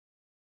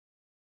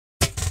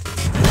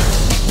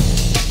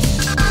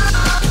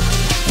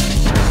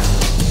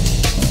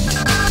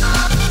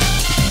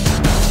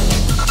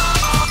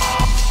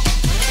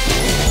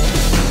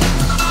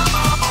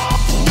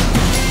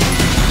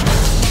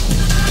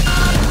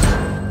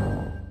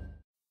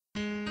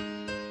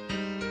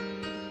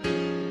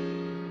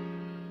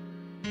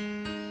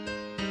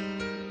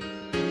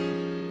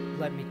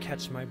let me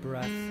catch my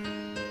breath.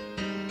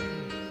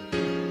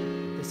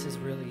 This is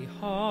really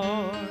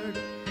hard.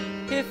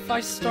 If I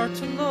start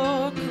to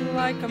look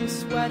like I'm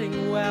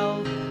sweating,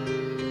 well,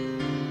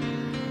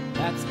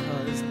 that's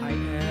 'cause I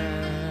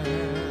am.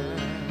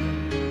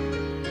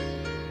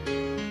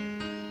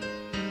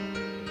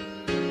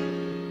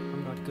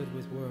 I'm not good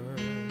with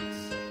words,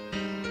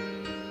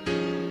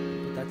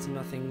 but that's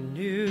nothing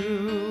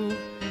new.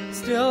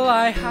 Still,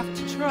 I have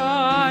to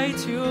try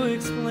to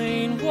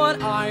explain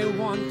what I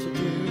want to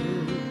do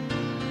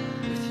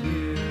with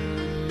you.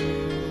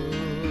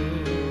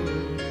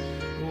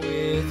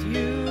 With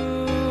you.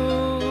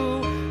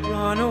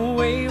 Run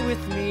away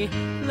with me.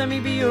 Let me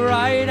be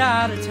right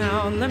out of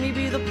town. Let me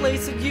be the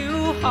place that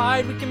you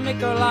hide. We can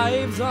make our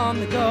lives on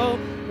the go.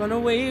 Run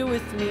away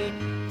with me.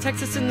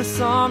 Texas in the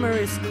summer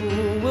is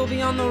cool. We'll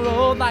be on the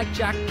road like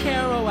Jack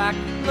Kerouac.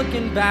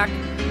 Looking back,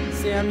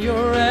 Sam,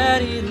 you're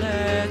ready.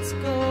 Let's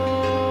go.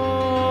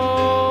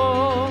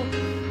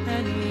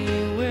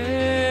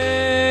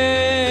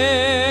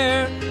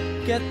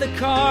 Get the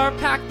car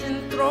packed and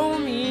throw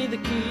me the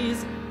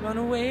keys. Run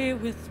away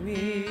with me.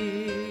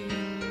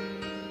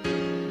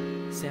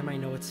 Sam, I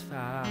know it's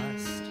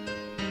fast.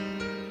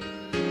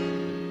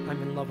 I'm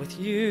in love with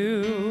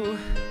you.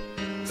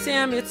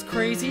 Sam, it's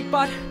crazy,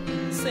 but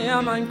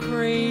Sam, I'm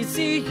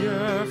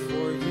crazier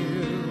for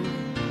you.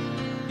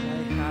 I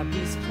have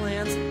these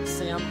plans,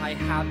 Sam, I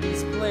have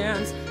these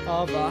plans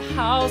of a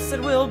house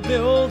that we'll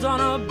build on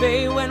a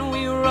bay when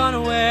we run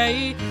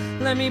away.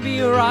 Let me be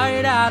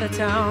right out of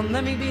town.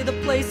 Let me be the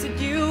place that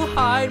you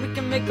hide. We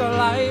can make our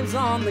lives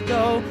on the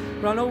go.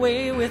 Run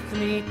away with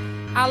me.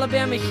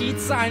 Alabama heat,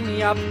 sign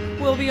me up.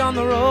 We'll be on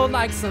the road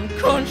like some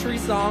country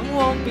song.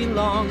 Won't be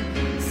long.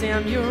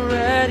 Sam, you're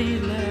ready.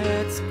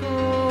 Let's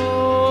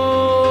go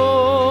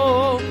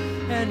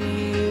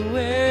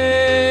anywhere.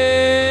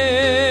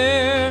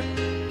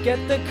 Get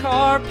the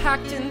car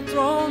packed and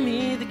throw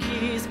me the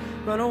keys.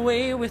 Run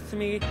away with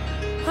me.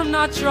 I'm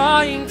not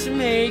trying to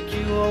make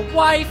you a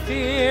wife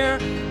here.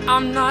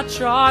 I'm not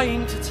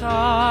trying to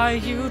tie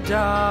you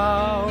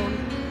down.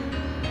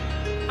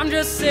 I'm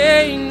just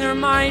saying there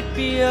might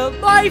be a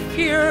life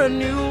here, a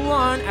new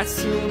one, as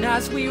soon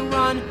as we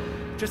run.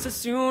 Just as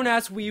soon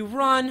as we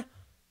run.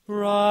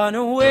 Run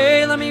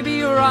away, let me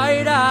be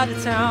right out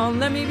of town.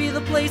 Let me be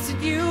the place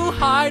that you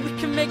hide. We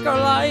can make our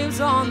lives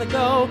on the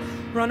go.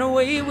 Run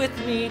away with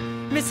me.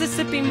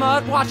 Mississippi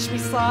mud, watch me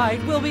slide.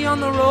 We'll be on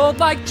the road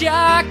like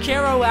Jack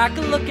Kerouac.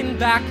 Looking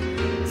back,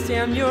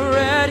 Sam, you're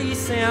ready,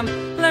 Sam.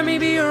 Let me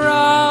be right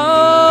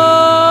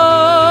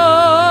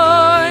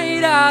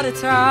out of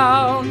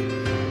town.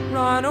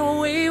 Run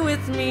away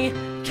with me.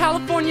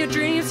 California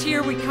dreams,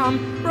 here we come.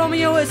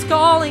 Romeo is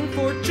calling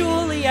for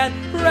Juliet.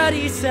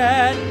 Ready,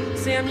 set.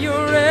 Sam,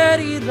 you're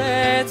ready,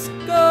 let's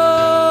go.